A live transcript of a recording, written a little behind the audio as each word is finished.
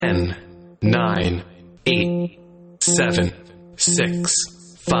10, 9, 8, 7, 6,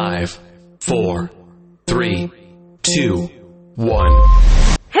 5, 4, 3, 2, 1.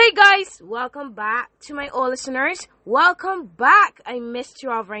 Hey guys, welcome back to my old listeners. Welcome back. I missed you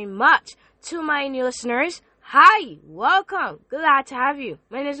all very much. To my new listeners, hi, welcome. Glad to have you.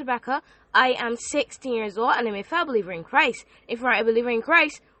 My name is Rebecca. I am 16 years old and I'm a fellow believer in Christ. If you're a believer in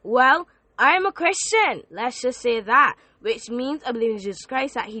Christ, well, I'm a Christian. Let's just say that. Which means I believe in Jesus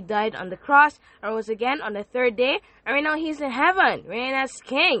Christ, that He died on the cross and rose again on the third day. And right now He's in heaven, reigning as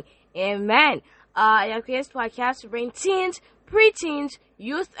King. Amen. I have created this podcast to bring teens, preteens,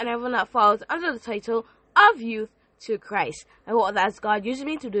 youth, and everyone that falls under the title of Youth to Christ. I hope that as God uses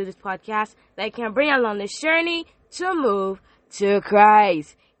me to do this podcast, that I can bring along this journey to move to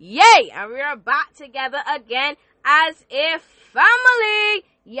Christ. Yay! And we are back together again as a family.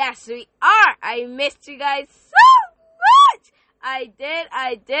 Yes, we are. I missed you guys so much. I did.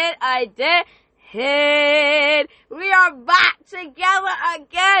 Hey, we are back together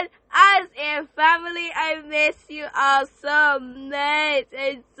again as a family. I miss you all so much.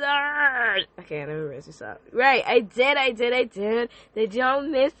 Okay, let me raise this up. Right, I did. Did y'all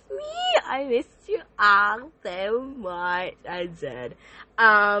miss me? I missed you all so much. I did.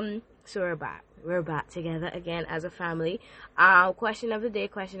 So we're back. We're back together again as a family. Question of the day.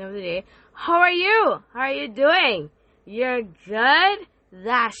 How are you? How are you doing? You're good?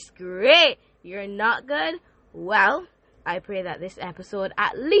 That's great. You're not good? Well, I pray that this episode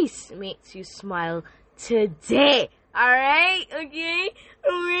at least makes you smile today. Alright? Okay?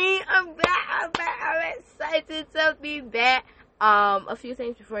 I'm back. I'm excited to be back. A few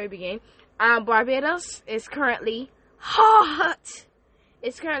things before we begin. Barbados is currently hot.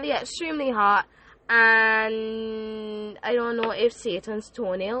 It's currently extremely hot. And I don't know if Satan's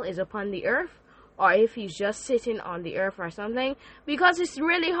toenail is upon the earth, or if he's just sitting on the earth or something, because it's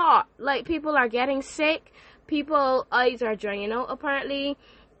really hot. Like, people are getting sick, people's eyes are drying out apparently.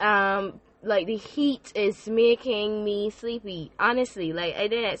 Like, the heat is making me sleepy, honestly. Like, I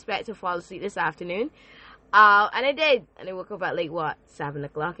didn't expect to fall asleep this afternoon, and I did, and I woke up at like 7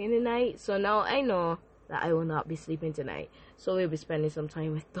 o'clock in the night. So now I know that I will not be sleeping tonight, so we'll be spending some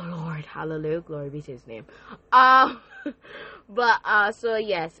time with the Lord. Hallelujah, glory be to His name. So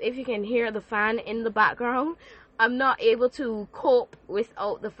yes, if you can hear the fan in the background, I'm not able to cope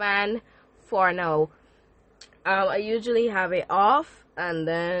without the fan for now. I usually have it off, and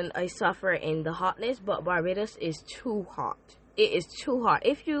then I suffer in the hotness, but Barbados is too hot. It is too hot.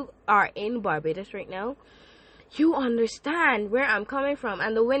 If you are in Barbados right now, you understand where I'm coming from,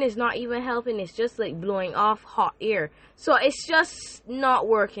 and the wind is not even helping. It's just like blowing off hot air, so it's just not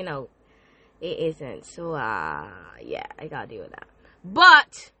working out. It isn't. So yeah, I gotta deal with that.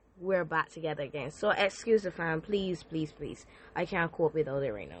 But we're back together again, so excuse the fan, please. I can't cope without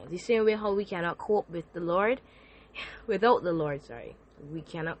it right now. The same way how we cannot cope with the Lord without the Lord. Sorry, we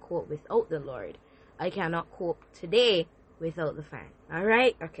cannot cope without the Lord. I cannot cope today without the fan. All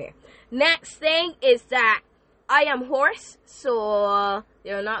right, okay. Next thing is that I am hoarse, so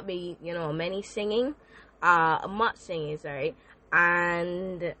there will not be, many singing. Much singing, sorry.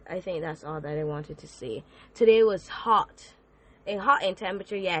 And I think that's all that I wanted to say. Today was hot. Hot in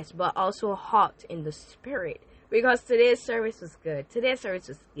temperature, yes, but also hot in the spirit. Because today's service was good.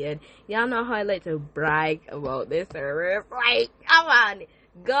 Y'all know how I like to brag about this service. Like, come on.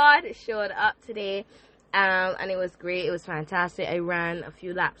 God showed up today. And it was great. It was fantastic. I ran a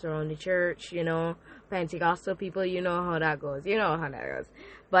few laps around the church, Pentecostal people, you know how that goes.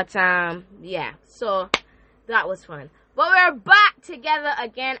 But, yeah. So, that was fun. But we're back together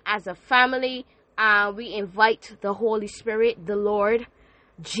again as a family. We invite the Holy Spirit, the Lord,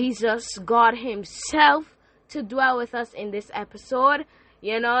 Jesus, God Himself, to dwell with us in this episode.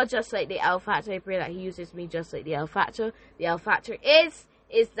 Just like the L Factor. I pray that He uses me just like the L Factor. The L Factor is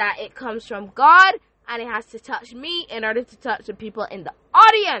that it comes from God, and it has to touch me in order to touch the people in the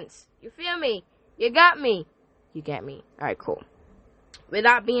audience. You feel me? You got me? You get me? Alright, cool. With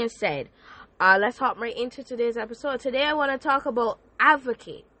that being said, let's hop right into today's episode. Today I want to talk about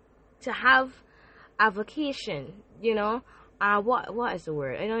advocate. To have avocation, what is the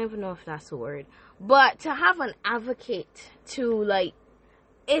word? I don't even know if that's the word. But to have an advocate,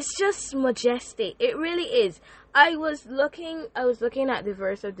 it's just majestic. It really is. I was looking at the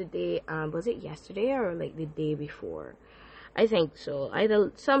verse of the day. Was it yesterday or like the day before? I think so.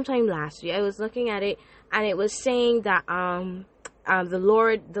 Either sometime last week. I was looking at it, and it was saying that the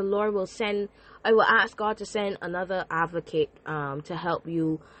Lord will send. I will ask God to send another advocate to help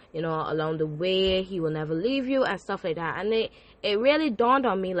you, along the way. He will never leave you and stuff like that. And it really dawned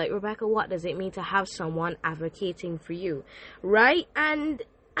on me, like, Rebecca, what does it mean to have someone advocating for you, right? And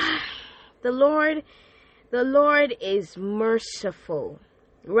the Lord is merciful,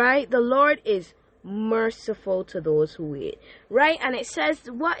 right? The Lord is merciful to those who wait, right? And it says,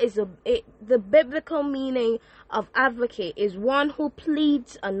 what is the biblical meaning of advocate is one who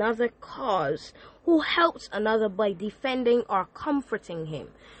pleads another cause, who helps another by defending or comforting him.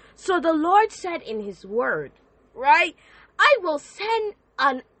 So the Lord said in his word, right, I will send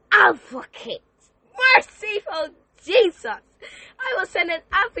an advocate. Merciful Jesus. I will send an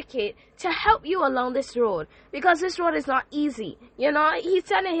advocate to help you along this road, because this road is not easy. You know, he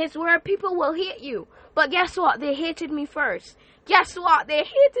said in his word, people will hate you. But guess what? They hated me first. Guess what? They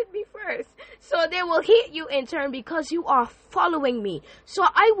hated me first. So they will hate you in turn because you are following me. So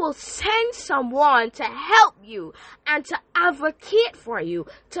I will send someone to help you and to advocate for you,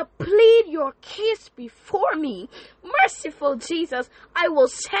 to plead your case before me. Merciful Jesus, I will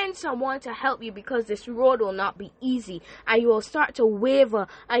send someone to help you, because this road will not be easy. And you will start to waver,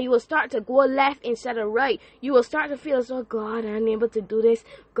 and you will start to go left instead of right. You will start to feel as though, God, I'm able to do this.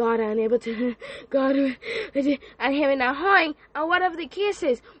 God, I'm able to, God, and him in a high, and whatever the case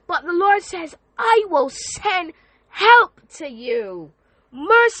is. But the Lord says, I will send help to you.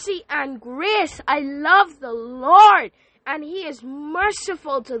 Mercy and grace. I love the Lord, and he is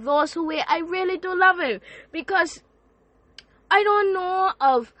merciful to those who wait. I really do love him, because I don't know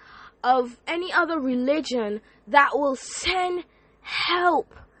of any other religion that will send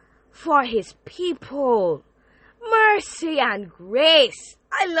help for his people. Mercy and grace.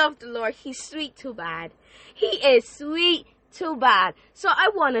 I love the Lord. He's sweet too bad. He is sweet too bad. So I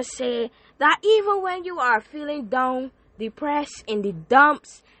want to say that even when you are feeling down, depressed, in the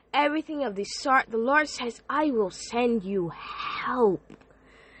dumps, everything of the sort, the Lord says, I will send you help.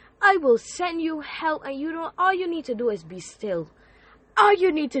 I will send you help, and all you need to do is be still. All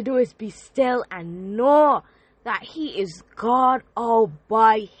you need to do is be still and know that he is God all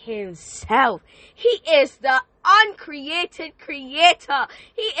by himself. He is the uncreated creator.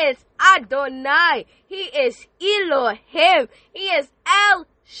 He is Adonai. He is Elohim. He is El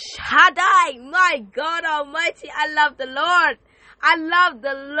Shaddai. My God Almighty, I love the Lord. I love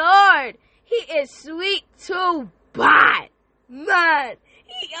the Lord. He is sweet too bad. Man,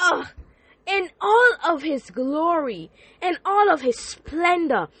 in all of his glory, in all of his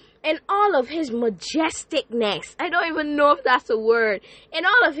splendor, in all of his majesticness, I don't even know if that's a word, in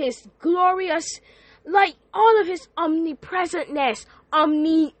all of his glorious, like all of his omnipresentness,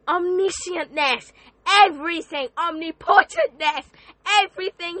 omniscientness, everything, omnipotentness,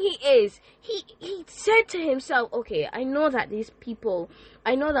 everything he is, he said to himself, okay, I know that these people,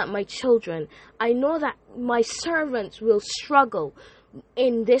 I know that my children, I know that my servants will struggle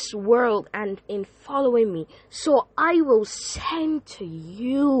in this world and in following me, so I will send to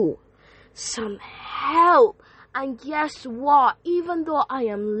you some help. And guess what? Even though I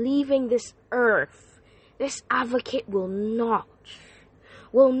am leaving this earth, this advocate will not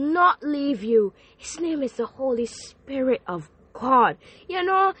leave you. His name is the Holy Spirit of God. You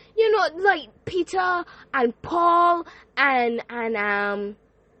know, like Peter and Paul and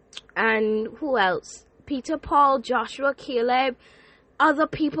who else? Peter, Paul, Joshua, Caleb, other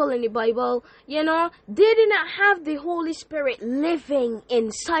people in the Bible, they did not have the Holy Spirit living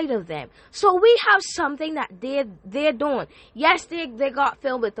inside of them. So we have something that they don't. Yes, they got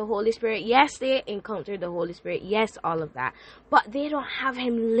filled with the Holy Spirit. Yes, they encountered the Holy Spirit. Yes, all of that. But they don't have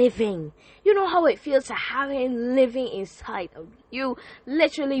him living. You know how it feels to have him living inside of you,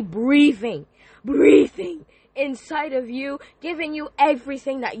 literally breathing inside of you, giving you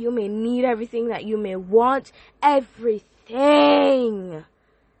everything that you may need, everything that you may want, everything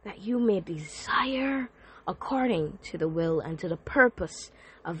that you may desire according to the will and to the purpose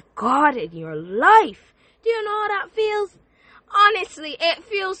of God in your life. Do you know how that feels? Honestly, it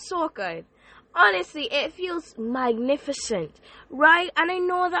feels so good. Honestly, it feels magnificent, right? And I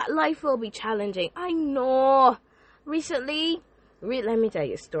know that life will be challenging. I know. Recently, let me tell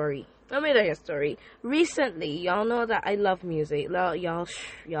you a story. Recently, y'all know that I love music.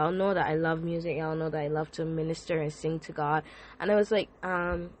 Y'all know that I love music. Y'all know that I love to minister and sing to God. And I was like,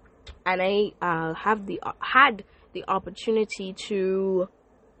 and I had the opportunity to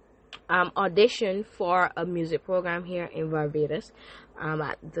audition for a music program here in Barbados,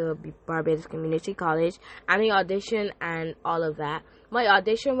 at the Barbados Community College. And I auditioned and all of that. My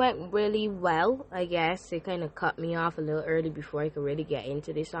audition went really well, I guess. They kind of cut me off a little early before I could really get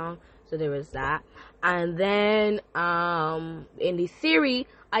into the song. So there was that. And then in the theory,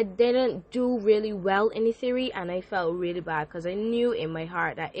 I didn't do really well in the theory, and I felt really bad because I knew in my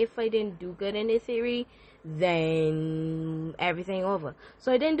heart that if I didn't do good in the theory, then everything over.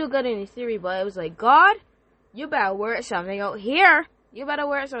 So I didn't do good in the theory, but I was like, God, you better work something out here. You better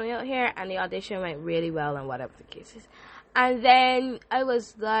work something out here. And the audition went really well and whatever the case is. And then I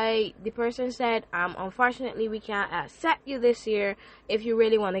was like, the person said, unfortunately, we can't accept you this year. If you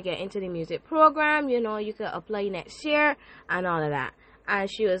really want to get into the music program, you know, you could apply next year and all of that. And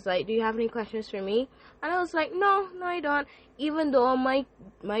she was like, do you have any questions for me? And I was like, no, I don't. Even though my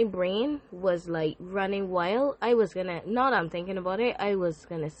brain was like running wild, I was gonna, now that I'm thinking about it, I was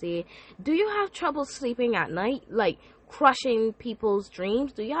gonna say, do you have trouble sleeping at night? Like, crushing people's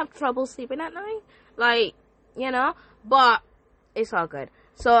dreams? Do you have trouble sleeping at night? Like, you know? But it's all good.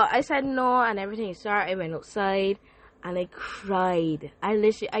 So I said no, and everything started. I went outside and I cried.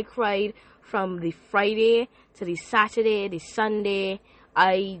 I cried from the Friday to the Saturday, the Sunday.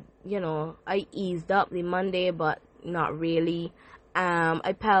 I eased up the Monday, but not really.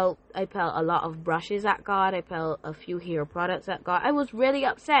 I pelt a lot of brushes at God. I pelt a few hair products at God. I was really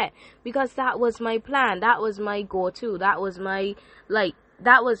upset because that was my plan. That was my go-to. That was my,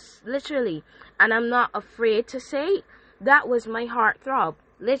 that was literally, and I'm not afraid to say, that was my heartthrob.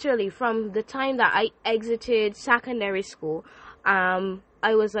 Literally, from the time that I exited secondary school,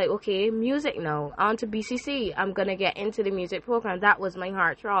 I was like, okay, music now, on to BCC. I'm going to get into the music program. That was my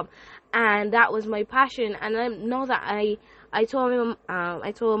heartthrob. And that was my passion. And I know that I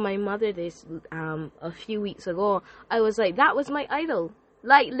told my mother this a few weeks ago. I was like, that was my idol.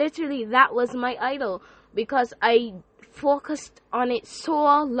 Like, literally, that was my idol. Because I focused on it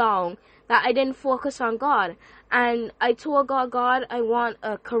so long that I didn't focus on God. And I told God, I want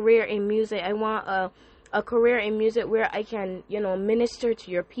a career in music. I want a career in music where I can, minister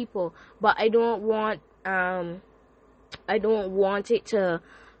to your people. But I don't want it to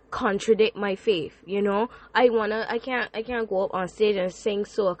contradict my faith, I can't go up on stage and sing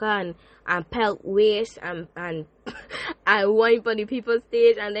soca and pelt waist and and wine for the people's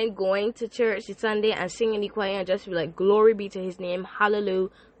stage, and then going to church this Sunday and singing the choir and just be like, glory be to his name, hallelujah,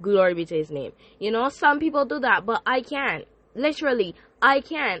 glory be to his name. Some people do that, but I can't. Literally, I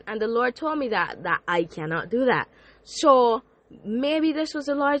can't. And the Lord told me that I cannot do that. So maybe this was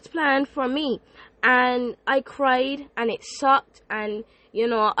the Lord's plan for me. And I cried and it sucked, and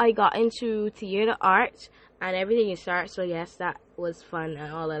I got into theater arts and everything started. So yes, that was fun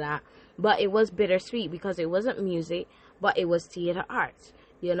and all of that. But it was bittersweet because it wasn't music, but it was theater arts,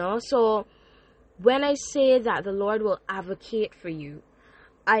 So when I say that the Lord will advocate for you,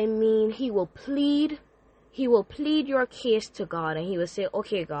 I mean He will plead your case to God, and He will say,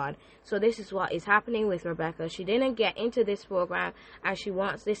 okay, God, so this is what is happening with Rebecca. She didn't get into this program, and she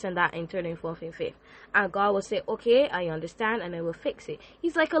wants this and that in third and fourth and fifth. And God will say, okay, I understand, and I will fix it.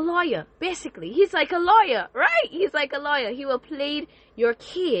 He's like a lawyer, basically. He's like a lawyer, right? He's like a lawyer. He will plead your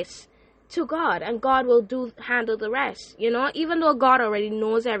case to God, and God will handle the rest. Even though God already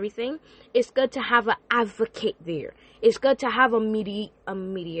knows everything, it's good to have an advocate there. It's good to have a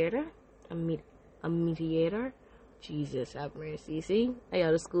mediator. Jesus have mercy. See, I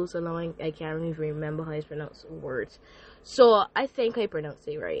got to school so long I can't even remember how to pronounce words. So I think I pronounced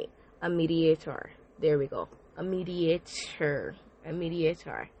it right. A mediator. There we go. A mediator.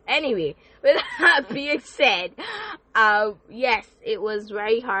 Anyway, with that being said, yes, it was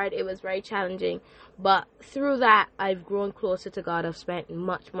very hard. It was very challenging. But through that, I've grown closer to God. I've spent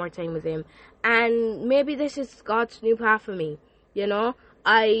much more time with Him. And maybe this is God's new path for me.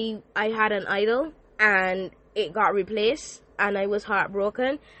 I had an idol and it got replaced and I was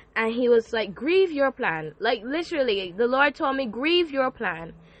heartbroken, and He was like, grieve your plan. Like, literally, the Lord told me, grieve your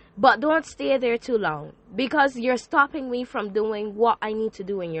plan, but don't stay there too long, because you're stopping me from doing what I need to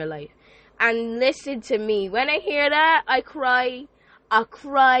do in your life. And listen to me, when I hear that, I cry.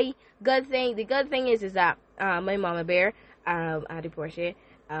 The good thing is that my mama bear, Auntie Portia,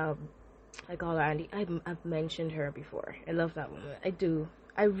 I call her Andy. I've mentioned her before. I love that woman.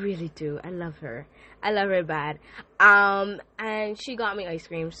 I really do. I love her. I love her bad. And she got me ice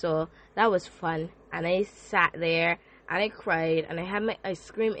cream, so that was fun. And I sat there and I cried, and I had my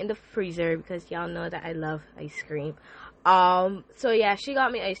ice cream in the freezer because y'all know that I love ice cream. So yeah, she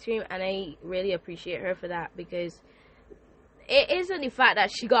got me ice cream, and I really appreciate her for that, because it isn't the fact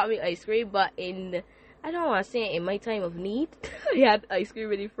that she got me ice cream, but I don't want to say in my time of need, I had ice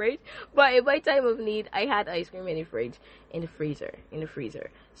cream in the fridge. But in my time of need, I had ice cream in the fridge, in the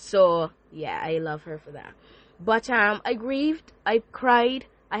freezer. So, yeah, I love her for that. But, I grieved, I cried,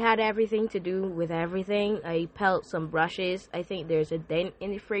 I had everything to do with everything. I pelt some brushes. I think there's a dent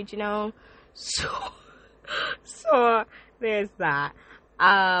in the fridge now. So there's that.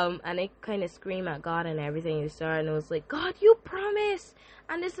 And I kind of screamed at God and everything. And I was like, God, you promised.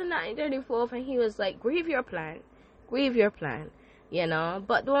 And this and that, and 34th, and He was like, grieve your plan,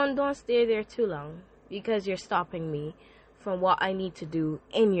 but don't stay there too long, because you're stopping me from what I need to do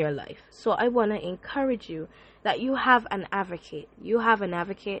in your life. So I want to encourage you that you have an advocate. You have an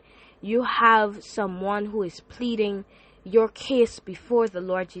advocate. You have someone who is pleading your case before the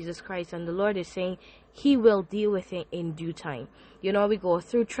Lord Jesus Christ, and the Lord is saying he will deal with it in due time. You know, we go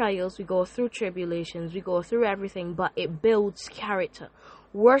through trials, we go through tribulations, we go through everything, but it builds character.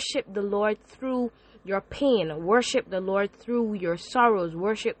 Worship the Lord through your pain. Worship the Lord through your sorrows.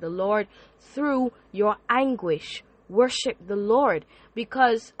 Worship the Lord through your anguish. Worship the Lord,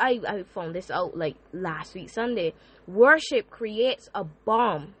 because I found this out like last week Sunday. Worship creates a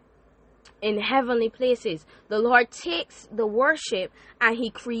bomb in heavenly places. The Lord takes the worship and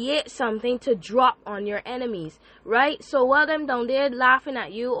he creates something to drop on your enemies, right? So while them down there laughing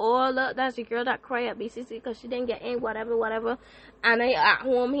at you, oh look, that's the girl that cried at BCC because she didn't get in, whatever, and I at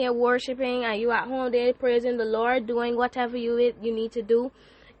home here worshiping, and you at home there praising the Lord, doing whatever you need to do,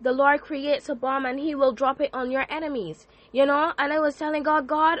 the Lord creates a bomb and he will drop it on your enemies, you know. And I was telling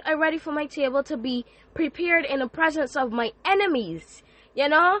God, I'm ready for my table to be prepared in the presence of my enemies, you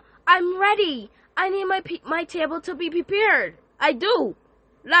know. I'm ready. I need my table to be prepared. I do.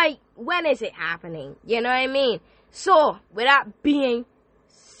 Like, when is it happening? You know what I mean? So, with that being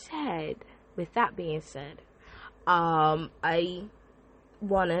said, I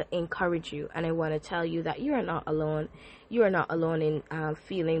want to encourage you, and I want to tell you that you are not alone. You are not alone in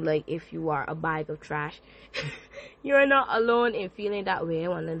feeling like if you are a bag of trash. You are not alone in feeling that way. I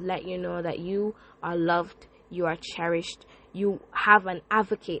want to let you know that you are loved, you are cherished, you have an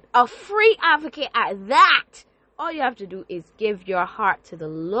advocate, a free advocate at that. All you have to do is give your heart to the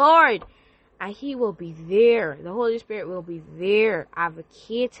Lord, and he will be there. The Holy Spirit will be there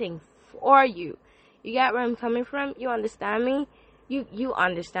advocating for you. You get where I'm coming from? You understand me? You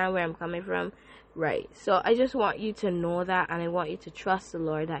understand where I'm coming from? Right. So I just want you to know that, and I want you to trust the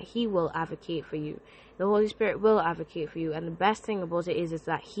Lord that he will advocate for you. The Holy Spirit will advocate for you, and the best thing about it is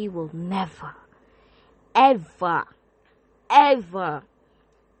that he will never, ever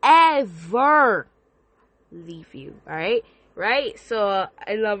leave you. All right. So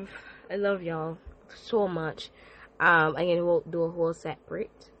I love y'all so much. I'm gonna do a whole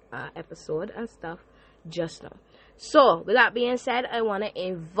separate episode and stuff just now. So with that being said, I want to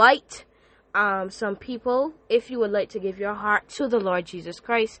invite some people. If you would like to give your heart to the Lord Jesus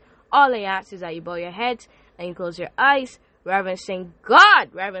Christ, all I ask is that you bow your heads and you close your eyes. Reverend sing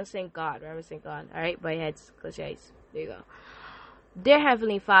God. All right, bow your heads, close your eyes. There you go. Dear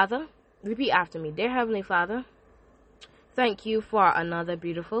Heavenly Father, repeat after me. Dear Heavenly Father, thank you for another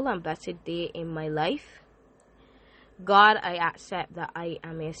beautiful and blessed day in my life. God, I accept that I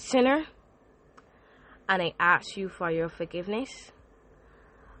am a sinner, and I ask you for your forgiveness.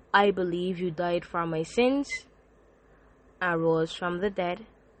 I believe you died for my sins and rose from the dead.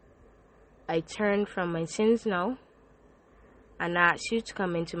 I turn from my sins now and ask you to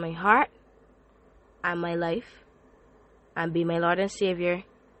come into my heart and my life and be my Lord and Savior,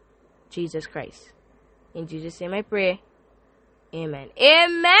 Jesus Christ. In Jesus' name I pray. Amen.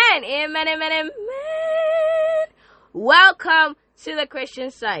 Amen. Welcome to the Christian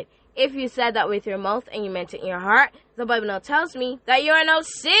side. If you said that with your mouth and you meant it in your heart, the Bible now tells me that you are now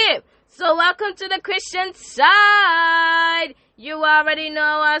saved. So welcome to the Christian side. You already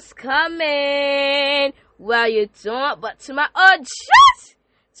know what's coming. Well, you don't, but to my OGs.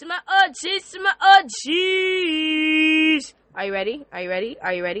 Are you ready?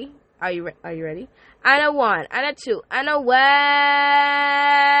 And a one, and a two, and a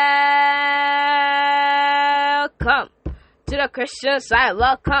welcome to the Christian side.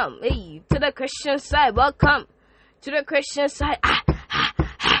 Welcome, hey, to the Christian side. Welcome to the Christian side.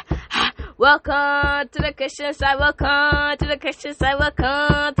 Welcome to the Christian side. Welcome to the Christian side.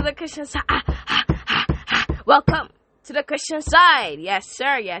 Welcome to the Christian side. Welcome to the Christian side. Yes,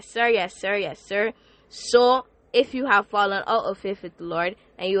 sir. So, if you have fallen out of faith with the Lord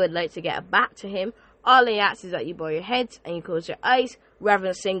and you would like to get back to him, all I ask is that you bow your heads and you close your eyes,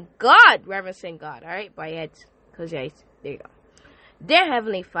 reverencing God. All right, bow your heads, close your eyes. There you go. Dear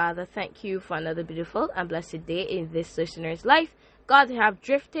Heavenly Father, thank you for another beautiful and blessed day in this listener's life. God, they have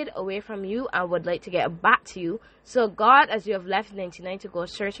drifted away from you and would like to get back to you. So God, as you have left 99 to go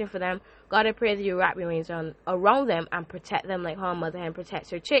searching for them, God, I pray that you wrap your wings around them and protect them like how a mother hen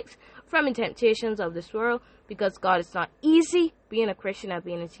protects her chicks from the temptations of this world. Because God, it's not easy being a Christian and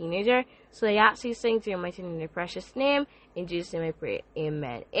being a teenager. So I ask these things in your mighty and your precious name. In Jesus' name I pray.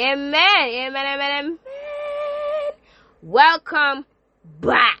 Amen. Welcome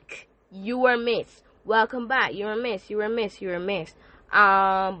back. You were missed. Welcome back. You were missed.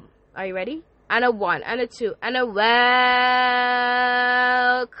 Are you ready? And a one, and a two, and a welcome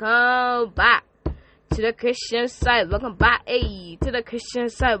back to the Christian side. Welcome back, hey, to the Christian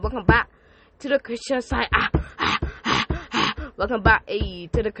side. Welcome back to the Christian side. Welcome back, hey,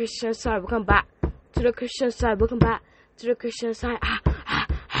 to the Christian side. Welcome back to the Christian side. Welcome back to the Christian side.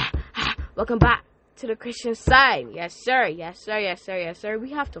 Welcome back to the Christian side. Yes, sir. Yes, sir. Yes, sir. Yes, sir.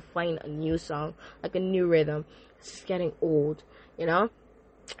 We have to find a new song, like a new rhythm. It's getting old, you know.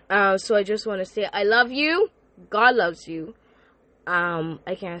 So I just want to say I love you. God loves you.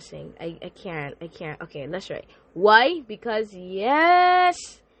 I can't sing. I can't. Okay, let's try. Why? Because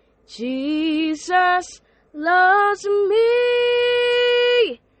yes, Jesus loves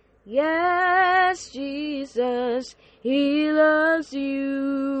me. Yes, Jesus, He loves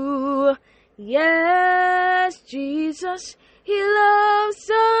you. Yes, Jesus, He loves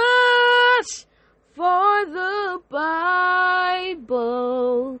us. For the Bible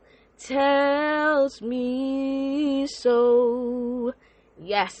tells me so.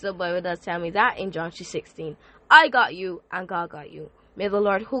 Yes, the Bible does tell me that in John 3:16. I got you and God got you. May the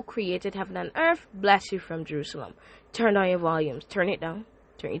Lord who created heaven and earth bless you from Jerusalem. Turn down your volumes. Turn it down.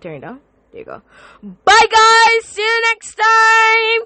 Turn it down. There you go. Bye guys. See you next time.